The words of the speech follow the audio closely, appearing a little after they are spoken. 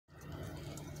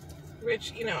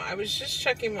Rich, you know, I was just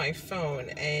checking my phone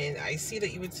and I see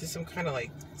that you went to some kind of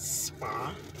like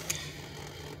spa.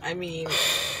 I mean,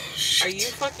 are you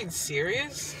fucking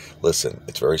serious? Listen,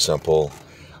 it's very simple.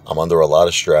 I'm under a lot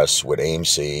of stress with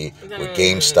AMC, with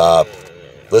GameStop.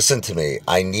 Listen to me.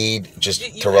 I need just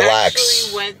to relax. You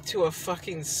actually went to a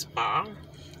fucking spa?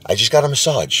 I just got a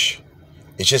massage.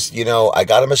 It's just, you know, I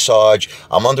got a massage.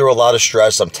 I'm under a lot of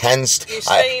stress. I'm tensed. You're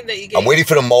saying that you get I'm waiting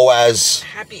for the Moaz.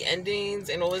 Happy endings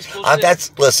and all this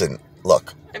bullshit? Listen,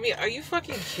 look. I mean, are you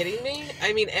fucking kidding me?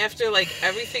 I mean, after, like,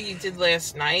 everything you did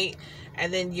last night,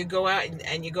 and then you go out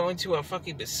and you go into a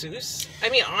fucking masseuse? I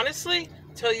mean, honestly,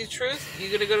 tell you the truth,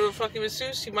 you're gonna go to a fucking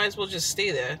masseuse, you might as well just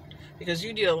stay there. Because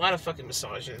you need a lot of fucking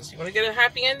massages. You want to get a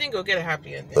happy ending? Go get a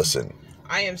happy ending. Listen.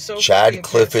 I am so Chad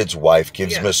Clifford's wife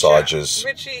gives massages.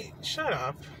 Richie, shut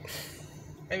up.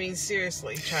 I mean,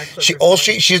 seriously, Chad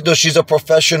Clifford. She's a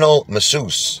professional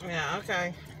masseuse. Yeah,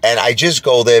 okay. And I just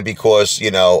go there because, you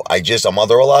know, I'm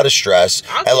under a lot of stress.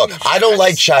 And look, I don't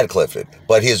like Chad Clifford,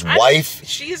 but his wife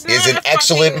is an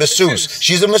excellent masseuse.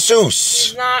 She's a masseuse.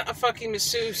 She's not a fucking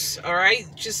masseuse, all right?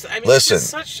 I mean, listen, it's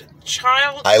such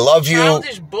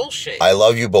childish bullshit. I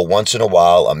love you, but once in a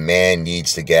while, a man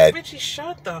needs to get... Richie,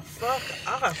 shut the fuck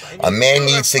up. I mean, a man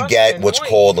needs to get what's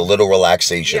called a little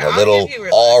relaxation, a little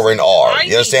R&R.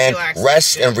 You understand?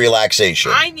 Rest and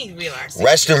relaxation. I need relaxation.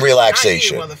 Rest and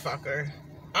relaxation. Not you, motherfucker.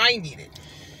 I need it.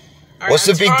 What's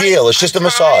the big deal? It's just a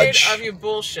massage. I'm tired of your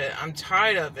bullshit. I'm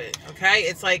tired of it, okay?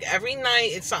 It's like every night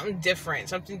it's something different.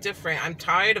 I'm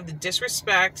tired of the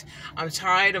disrespect. I'm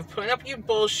tired of putting up your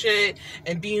bullshit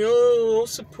and being all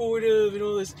supportive and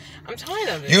all this. I'm tired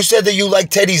of it. You said that you like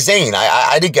Teddy Zane.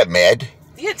 I didn't get mad.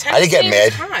 Yeah, Teddy Zane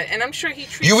is hot, and I'm sure he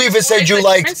treats you even said you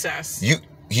like princess.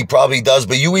 He probably does,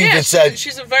 but you even said...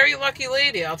 she's a very lucky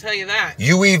lady, I'll tell you that.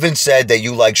 You even said that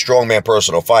you like strongman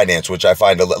personal finance, which I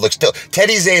find... Look, still,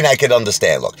 Teddy Zane, I can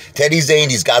understand. Look, Teddy Zane,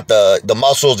 he's got the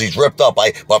muscles, he's ripped up.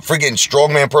 But friggin'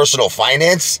 strongman personal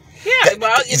finance? Yeah,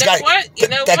 well, you know what?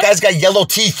 That guy's got yellow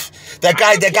teeth. That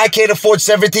guy can't afford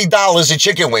 $17 in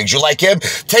chicken wings. You like him?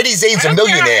 Teddy Zane's a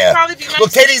millionaire.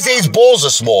 Look, Teddy Zane's balls are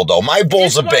small, though. My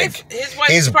balls are big.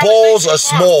 His balls are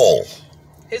small.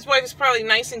 His wife is probably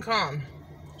nice and calm.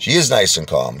 She is nice and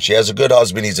calm. She has a good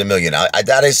husband. He's a millionaire.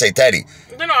 I say Teddy.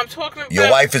 No, I'm talking about... Your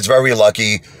wife is very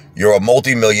lucky. You're a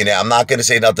multi-millionaire. I'm not going to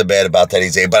say nothing bad about Teddy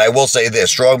Zane, but I will say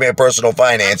this. Strongman Personal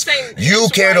Finance, you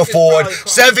can't afford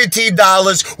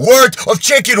 $17 worth of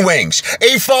chicken wings.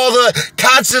 Apefather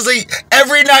constantly,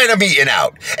 every night I'm eating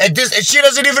out. And she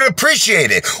doesn't even appreciate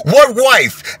it. What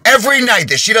wife, every night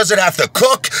that she doesn't have to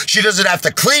cook, she doesn't have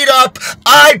to clean up,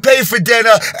 I pay for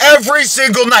dinner every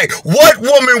single night. What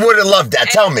woman wouldn't love that?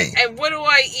 Tell me. And what do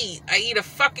I eat? I eat a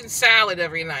fucking salad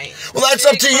every night. Well, that's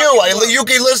up to you. You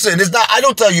can listen. I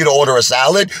don't tell you to order a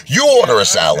salad. You order a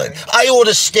salad. Okay. I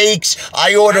order steaks.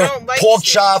 I order pork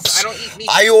chops. I don't eat meat.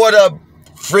 I order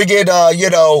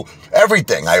friggin',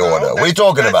 everything I order. What are you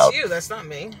talking about? That's you. That's not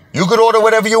me. You could order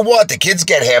whatever you want. The kids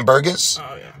get hamburgers.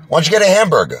 Oh, yeah. Why don't you get a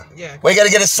hamburger? Yeah. What you got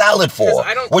to get a salad for?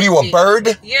 What are you, a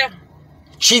bird? Yeah.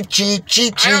 Cheap.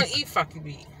 I don't eat fucking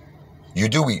meat. You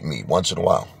do eat meat once in a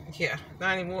while. Yeah,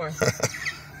 not anymore.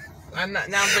 Now I'm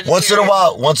vegetarian.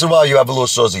 Once in a while, you have a little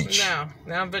sausage. No,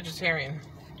 now I'm vegetarian.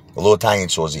 A little Italian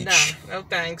sausage. No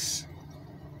thanks.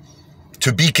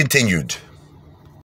 To be continued.